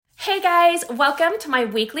Hey guys, welcome to my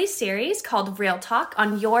weekly series called Real Talk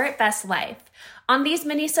on Your Best Life. On these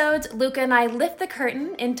minisodes, Luca and I lift the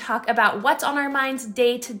curtain and talk about what's on our minds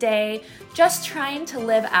day to day, just trying to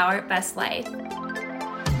live our best life.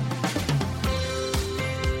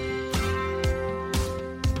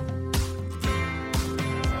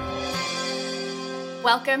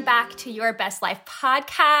 Welcome back to Your Best Life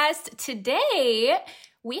podcast. Today,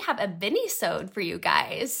 we have a minisode for you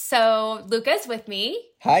guys. So Luca's with me.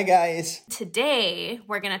 Hi, guys. Today,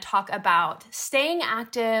 we're going to talk about staying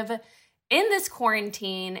active in this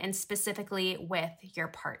quarantine and specifically with your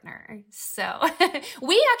partner. So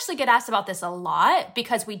we actually get asked about this a lot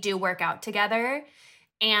because we do work out together.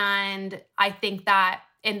 And I think that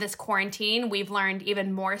in this quarantine, we've learned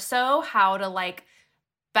even more so how to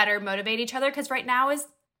better motivate each other because right now is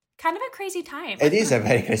kind of a crazy time. It is a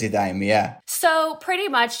very crazy time, yeah. So pretty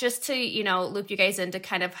much just to, loop you guys into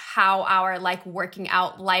kind of how our working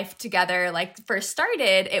out life together first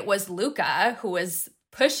started, it was Luca who was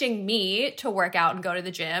pushing me to work out and go to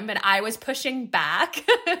the gym, and I was pushing back.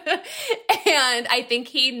 And I think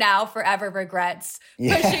he now forever regrets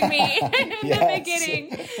pushing me in the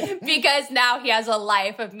beginning because now he has a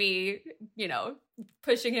life of me,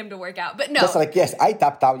 pushing him to work out. But no. Just yes, I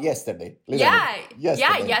tapped out yesterday.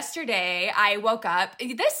 Yesterday I woke up.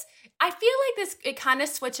 I feel like it kind of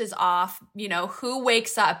switches off, who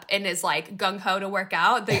wakes up and is gung-ho to work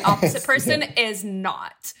out. The opposite person is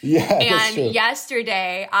not. Yeah, and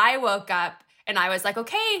yesterday I woke up and I was like,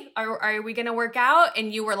 okay, are we going to work out?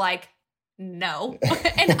 And you were like, no.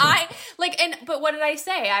 And but what did I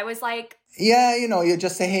say? I was like, yeah, you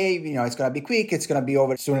just say, hey, it's going to be quick. It's going to be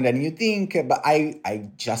over sooner than you think. But I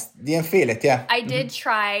just didn't feel it. Yeah. I did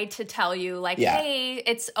try to tell you hey,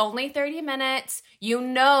 it's only 30 minutes. You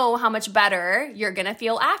know how much better you're going to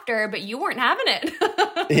feel after, but you weren't having it.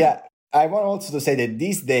 Yeah. I want also to say that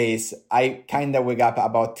these days, I kind of wake up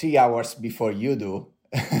about 3 hours before you do.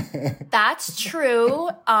 That's true.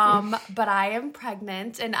 But I am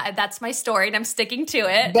pregnant and that's my story and I'm sticking to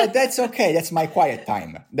it. But that's okay. That's my quiet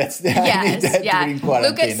time.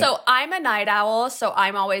 Lucas, so I'm a night owl, so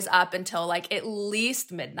I'm always up until at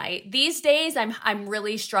least midnight. These days I'm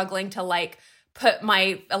really struggling to put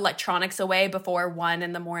my electronics away before 1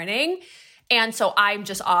 a.m. And so I'm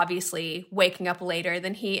just obviously waking up later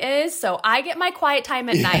than he is. So I get my quiet time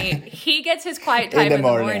at night. He gets his quiet time in the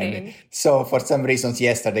morning. So for some reasons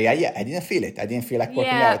yesterday, I didn't feel it. I didn't feel like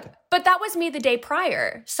working out. But that was me the day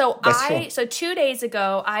prior. So 2 days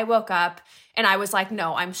ago, I woke up and I was like,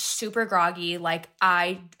 no, I'm super groggy.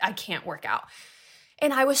 I can't work out.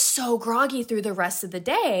 And I was so groggy through the rest of the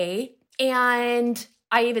day. And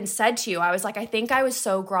I even said to you, I was like, I think I was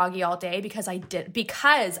so groggy all day because I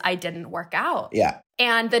didn't work out. Yeah.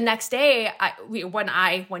 And the next day,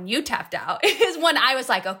 when you tapped out, is when I was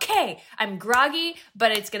like, okay, I'm groggy,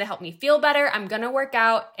 but it's going to help me feel better. I'm going to work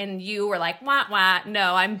out. And you were like, wah, wah,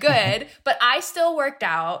 no, I'm good. But I still worked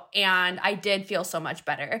out and I did feel so much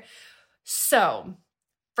better. So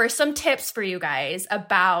for some tips for you guys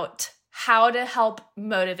about how to help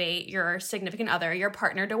motivate your significant other, your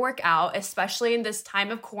partner to work out, especially in this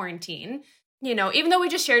time of quarantine. Even though we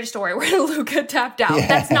just shared a story where Luca tapped out,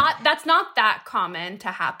 that's not that common to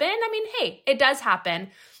happen. I mean, hey, it does happen.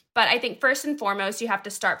 But I think first and foremost, you have to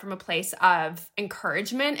start from a place of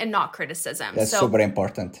encouragement and not criticism. That's super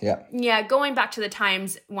important. Yeah. Yeah. Going back to the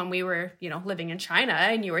times when we were, living in China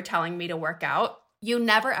and you were telling me to work out, you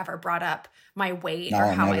never ever brought up my weight or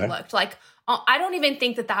how I looked. I don't even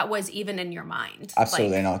think that was even in your mind.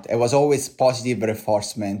 Absolutely not. It was always positive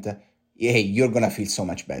reinforcement. Hey, you're going to feel so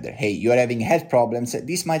much better. Hey, you're having health problems.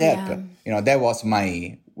 This might help. That was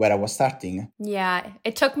where I was starting. Yeah.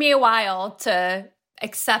 It took me a while to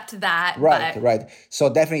accept that. Right.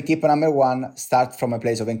 So definitely tip number 1, start from a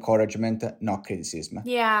place of encouragement, not criticism.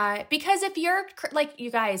 Yeah. Because if you're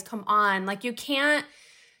you guys, come on, you can't.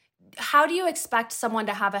 How do you expect someone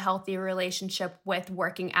to have a healthy relationship with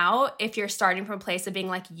working out if you're starting from a place of being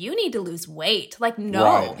you need to lose weight? No.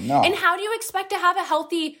 Right, no. And how do you expect to have a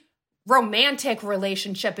healthy romantic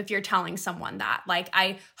relationship if you're telling someone that?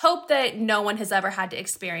 I hope that no one has ever had to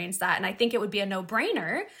experience that. And I think it would be a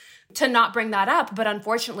no-brainer to not bring that up. But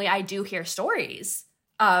unfortunately, I do hear stories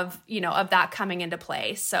of that coming into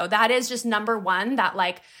play. So that is just number 1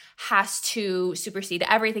 that has to supersede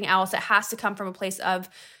everything else. It has to come from a place of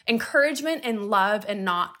encouragement and love and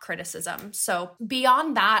not criticism. So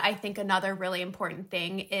beyond that, I think another really important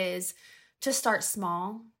thing is to start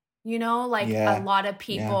small. A lot of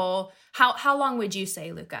people, how long would you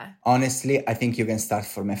say, Luca? Honestly, I think you can start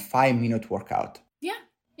from a 5-minute workout. Yeah,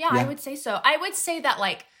 I would say so. I would say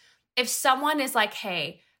that if someone is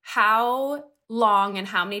hey, how long and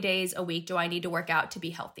how many days a week do I need to work out to be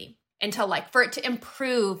healthy? Until like for it to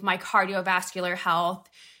improve my cardiovascular health,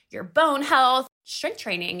 your bone health. Strength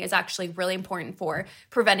training is actually really important for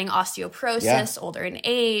preventing osteoporosis, older in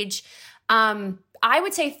age. I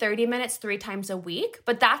would say 30 minutes 3 times a week,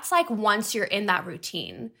 but that's like once you're in that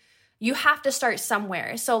routine. You have to start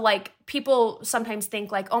somewhere. So like people sometimes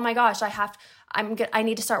think like, oh my gosh, I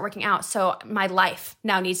need to start working out. So my life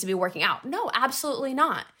now needs to be working out. No, absolutely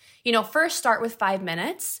not. First start with 5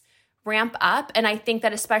 minutes, ramp up. And I think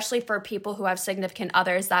that especially for people who have significant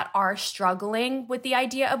others that are struggling with the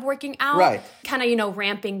idea of working out, kind of,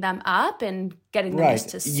 ramping them up and getting them used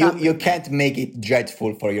to something. You can't make it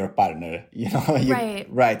dreadful for your partner,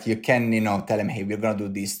 Right. You can, tell them, hey, we're going to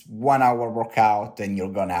do this 1 hour workout and you're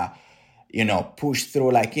going to, push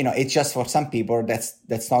through, it's just for some people,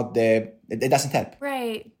 that's not it doesn't help.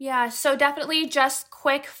 Right. Yeah. So definitely just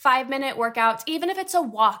quick 5-minute workouts, even if it's a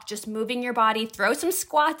walk, just moving your body, throw some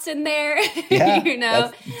squats in there,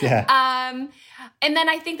 And then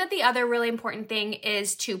I think that the other really important thing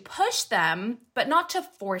is to push them, but not to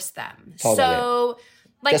force them. Totally. So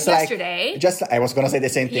yesterday. I was going to say the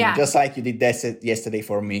same thing. Yeah. Just like you did that yesterday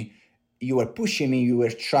for me. You were pushing me. You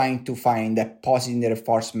were trying to find a positive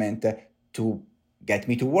reinforcement to get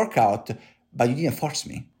me to work out, but you didn't force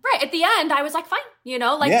me. Right. At the end, I was like, fine,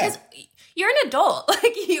 because you're an adult.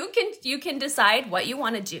 Like you can decide what you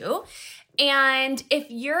want to do. And if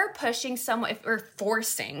you're pushing someone or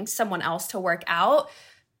forcing someone else to work out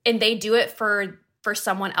and they do it for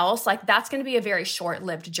someone else, like that's going to be a very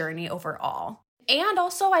short-lived journey overall. And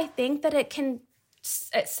also I think that it can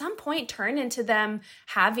at some point turn into them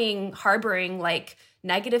harboring like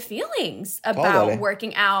negative feelings about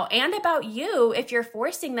working out and about you if you're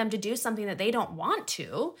forcing them to do something that they don't want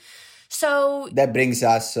to. So that brings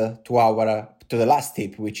us to the last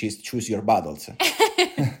tip, which is choose your battles.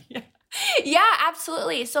 Yeah,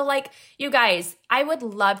 absolutely. So like you guys, I would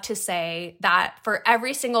love to say that for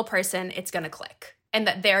every single person, it's going to click and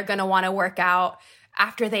that they're going to want to work out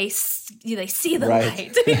after they see the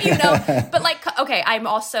light, But like, okay, I'm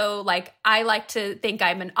also like, I like to think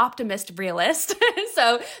I'm an optimist realist.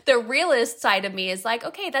 So the realist side of me is like,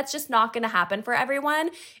 okay, that's just not going to happen for everyone.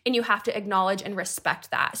 And you have to acknowledge and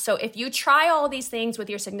respect that. So if you try all these things with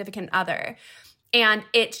your significant other and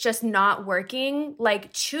it's just not working,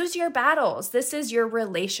 like choose your battles. This is your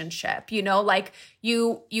relationship, like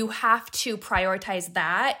you have to prioritize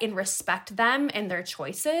that and respect them and their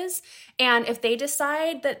choices. And if they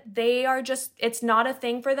decide that it's not a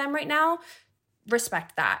thing for them right now,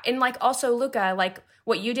 respect that. And like also Luca, like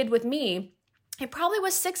what you did with me, it probably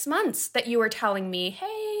was 6 months that you were telling me,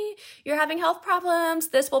 hey, you're having health problems.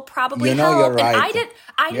 This will probably help. You're right. And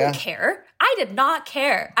I didn't care. I did not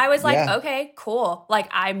care. I was like, okay, cool. Like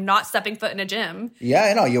I'm not stepping foot in a gym. Yeah,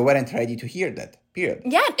 I know. You weren't ready to hear that. Period.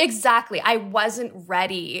 Yeah, exactly. I wasn't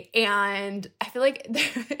ready. And I feel like,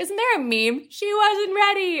 isn't there a meme? She wasn't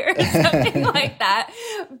ready or something like that.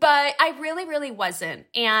 But I really, really wasn't.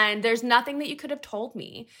 And there's nothing that you could have told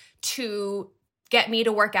me to get me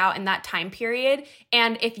to work out in that time period.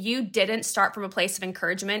 And if you didn't start from a place of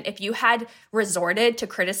encouragement, if you had resorted to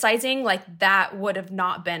criticizing, like that would have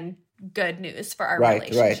not been good news for our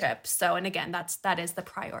relationship. Right. So, and again, that is the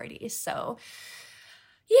priority. So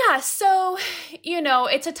yeah, so,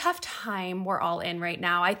 it's a tough time we're all in right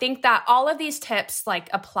now. I think that all of these tips like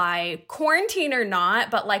apply quarantine or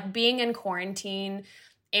not, but like being in quarantine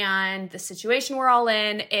and the situation we're all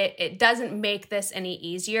in, it doesn't make this any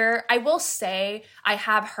easier. I will say I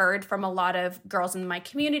have heard from a lot of girls in my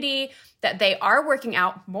community that they are working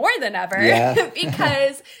out more than ever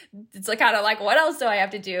because it's like kind of like, what else do I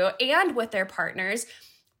have to do? And with their partners,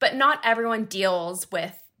 but not everyone deals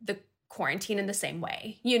with the quarantine in the same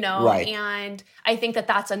way, Right. And I think that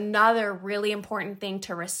that's another really important thing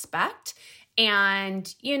to respect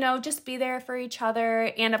and, just be there for each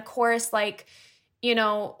other. And of course, like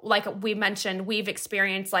we mentioned, we've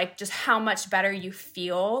experienced like just how much better you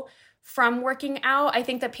feel from working out. I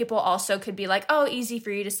think that people also could be like, oh, easy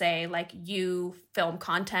for you to say, like you film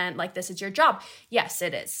content, like this is your job. Yes,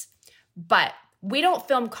 it is. But we don't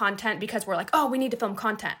film content because we're like, oh, we need to film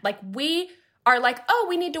content. Like we are like, oh,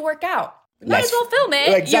 we need to work out. Might as well film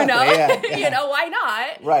it, exactly, yeah. Why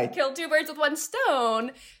not? Right. Kill 2 birds with 1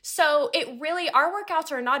 stone. So our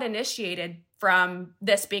workouts are not initiated from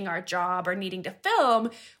this being our job or needing to film.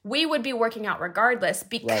 We would be working out regardless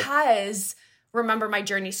because remember my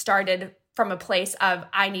journey started from a place of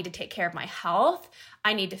I need to take care of my health.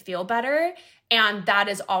 I need to feel better. And that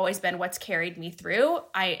has always been what's carried me through.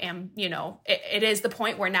 I am, it is the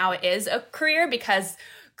point where now it is a career because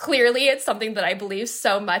clearly it's something that I believe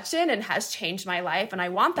so much in and has changed my life. And I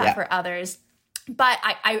want that for others. But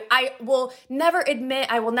I will never admit,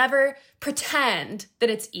 I will never pretend that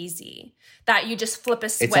it's easy, that you just flip a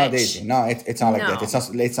switch. It's not easy. No, it's not like that.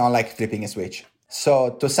 It's not like flipping a switch.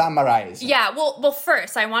 So to summarize. Yeah, well,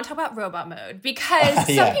 first I want to talk about robot mode because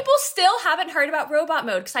some people still haven't heard about robot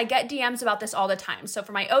mode because I get DMs about this all the time. So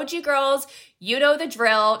for my OG girls, you know the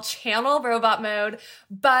drill, channel robot mode.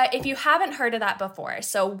 But if you haven't heard of that before,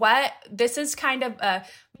 so this is kind of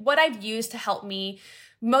what I've used to help me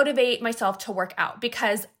motivate myself to work out,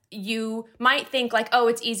 because you might think like, oh,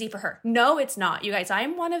 it's easy for her. No, it's not. You guys, I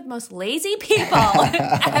am one of the most lazy people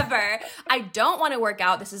ever. I don't want to work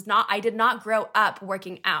out. I did not grow up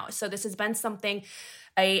working out. So this has been something,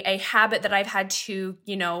 a habit that I've had to,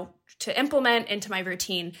 to implement into my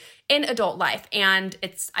routine in adult life. And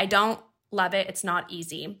I don't love it. It's not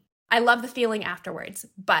easy. I love the feeling afterwards,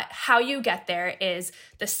 but how you get there is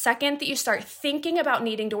the second that you start thinking about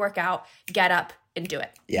needing to work out, get up and do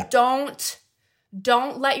it. Yeah.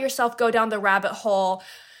 Don't let yourself go down the rabbit hole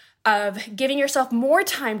of giving yourself more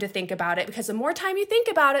time to think about it, because the more time you think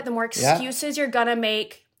about it, the more excuses you're going to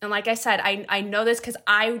make. And like I said, I know this because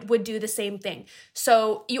I would do the same thing.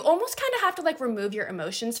 So you almost kind of have to like remove your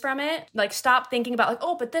emotions from it. Like stop thinking about like,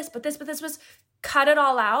 oh, but this was, cut it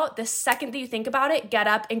all out. The second that you think about it, get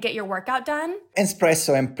up and get your workout done.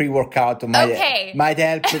 Espresso and pre-workout might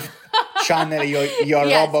help to channel your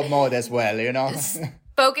robot mode as well,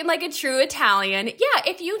 Spoken like a true Italian. Yeah,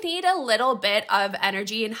 if you need a little bit of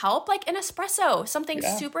energy and help, like an espresso, something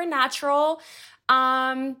super natural.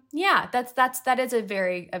 That is a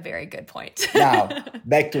very good point. Now,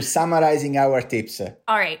 back to summarizing our tips.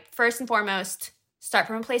 All right. First and foremost, start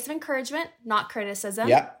from a place of encouragement, not criticism.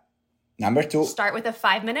 Yeah. Number 2. Start with a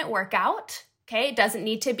 5-minute workout. Okay. It doesn't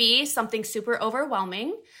need to be something super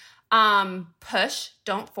overwhelming. Push,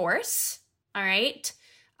 don't force. All right.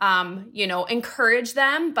 Encourage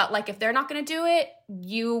them, but like if they're not going to do it,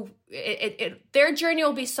 their journey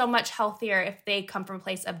will be so much healthier if they come from a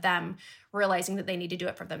place of them realizing that they need to do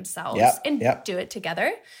it for themselves and do it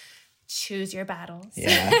together. Choose your battles.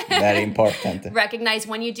 Yeah, very important. Recognize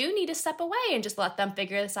when you do need to step away and just let them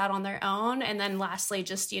figure this out on their own. And then lastly,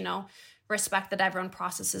 just, respect that everyone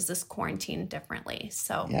processes this quarantine differently.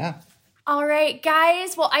 So yeah. All right,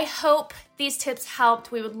 guys. Well, I hope these tips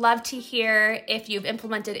helped. We would love to hear if you've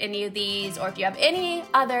implemented any of these, or if you have any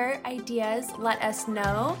other ideas, let us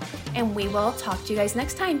know. And we will talk to you guys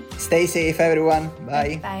next time. Stay safe, everyone.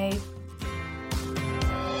 Bye. Bye.